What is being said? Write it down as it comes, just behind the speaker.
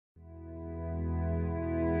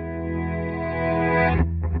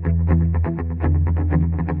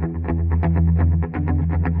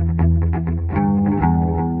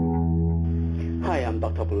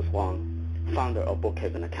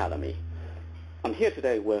Academy. I'm here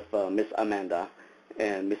today with Miss Amanda,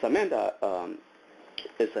 and Miss Amanda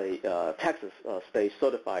is a Texas State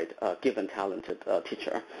Certified Given Talented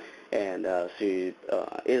teacher, and she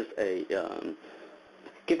is a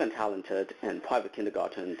Given Talented and private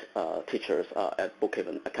kindergarten teachers at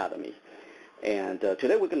Brookhaven Academy. And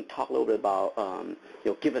today we're going to talk a little bit about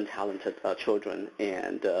given talented children.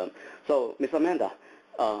 And so, Ms. Amanda,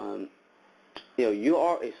 you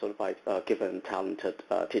are a certified given talented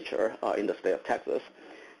teacher in the state of Texas.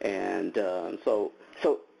 And so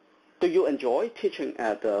do you enjoy teaching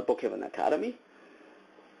at Brookhaven Academy,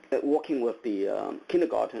 working with the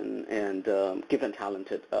kindergarten and given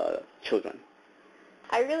talented children?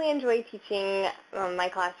 I really enjoy teaching my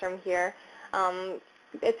classroom here.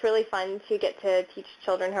 It's really fun to get to teach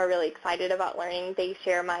children who are really excited about learning. They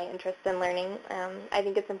share my interest in learning. I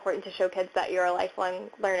think it's important to show kids that you're a lifelong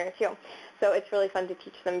learner too. So it's really fun to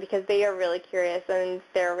teach them because they are really curious and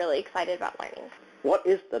they're really excited about learning. What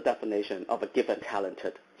is the definition of a given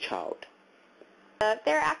talented child?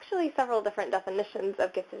 There are actually several different definitions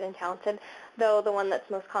of gifted and talented, though the one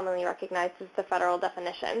that's most commonly recognized is the federal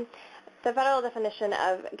definition. The federal definition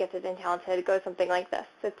of gifted and talented goes something like this.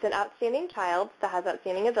 It's an outstanding child that has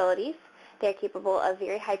outstanding abilities. They are capable of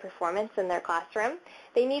very high performance in their classroom.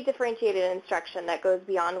 They need differentiated instruction that goes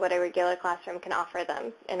beyond what a regular classroom can offer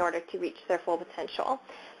them in order to reach their full potential.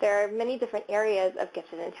 There are many different areas of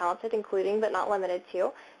gifted and talented, including but not limited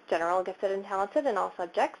to general gifted and talented in all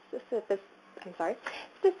subjects,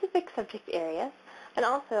 specific subject areas, and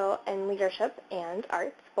also in leadership and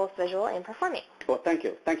arts, both visual and performing. Well, thank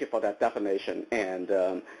you. Thank you for that definition.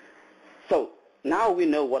 And so now we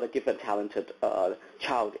know what a given talented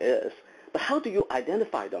child is, but how do you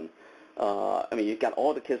identify them? You got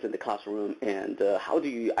all the kids in the classroom, and how do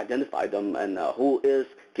you identify them, and who is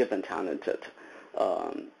given talented?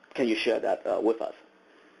 Can you share that with us?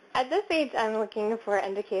 At this age, I'm looking for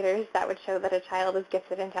indicators that would show that a child is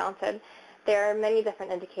gifted and talented. There are many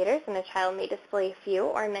different indicators, and a child may display a few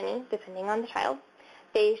or many, depending on the child.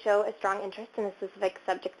 They show a strong interest in a specific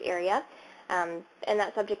subject area. In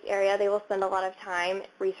that subject area, they will spend a lot of time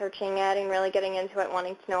researching it and really getting into it,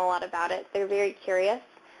 wanting to know a lot about it. They're very curious.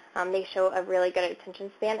 They show a really good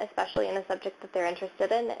attention span, especially in a subject that they're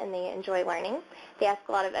interested in, and they enjoy learning. They ask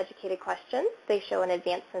a lot of educated questions. They show an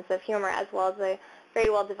advanced sense of humor, as well as a very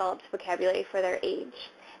well-developed vocabulary for their age.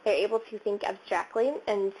 They're able to think abstractly,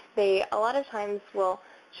 and they a lot of times will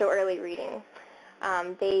show early reading.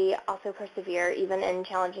 They also persevere even in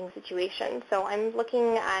challenging situations. So I'm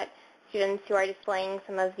looking at students who are displaying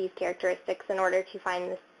some of these characteristics in order to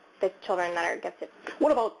find the children that are gifted.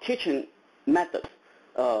 What about teaching methods,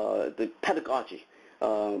 the pedagogy?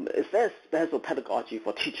 Is there special pedagogy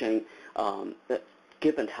for teaching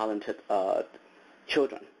given talented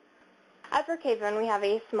children? At Brookhaven, we have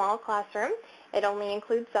a small classroom. It only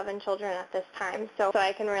includes 7 children at this time, so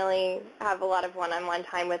I can really have a lot of one-on-one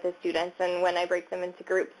time with the students, and when I break them into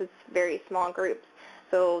groups, it's very small groups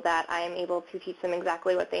so that I am able to teach them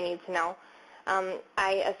exactly what they need to know.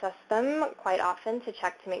 I assess them quite often to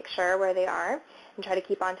check to make sure where they are and try to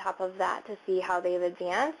keep on top of that to see how they've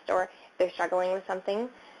advanced or if they're struggling with something.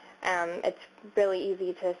 It's really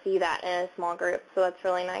easy to see that in a small group, so that's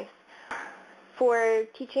really nice. For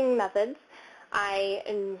teaching methods, I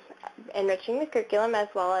am enriching the curriculum as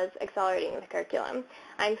well as accelerating the curriculum.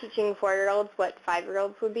 I'm teaching 4-year-olds what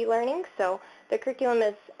 5-year-olds would be learning, so the curriculum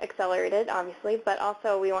is accelerated, obviously, but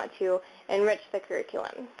also we want to enrich the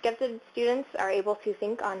curriculum. Gifted students are able to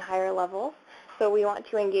think on higher levels, so we want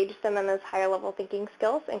to engage them in those higher level thinking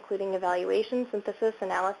skills, including evaluation, synthesis,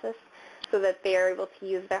 analysis, so that they are able to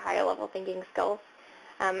use their higher level thinking skills.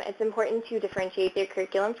 It's important to differentiate their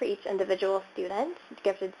curriculum for each individual student.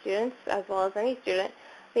 Gifted students, as well as any student,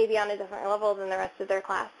 may be on a different level than the rest of their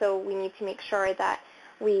class, so we need to make sure that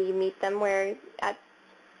we meet them at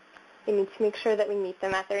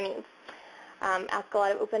their needs. Ask a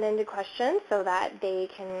lot of open-ended questions so that they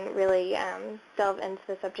can really delve into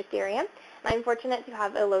the subject area. I'm fortunate to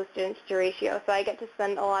have a low student-teacher ratio, so I get to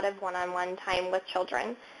spend a lot of one-on-one time with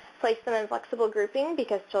children. Place them in flexible grouping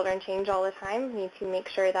because children change all the time. We need to make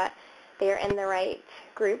sure that they are in the right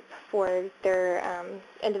group for their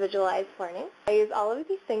individualized learning. I use all of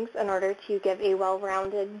these things in order to give a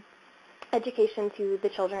well-rounded education to the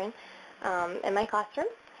children in my classroom,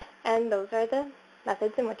 and those are the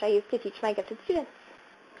methods in which I use to teach my gifted students.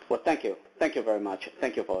 Well, thank you. Thank you very much.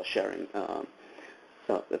 Thank you for sharing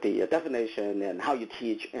the definition and how you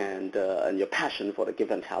teach and your passion for the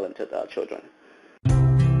given talented children.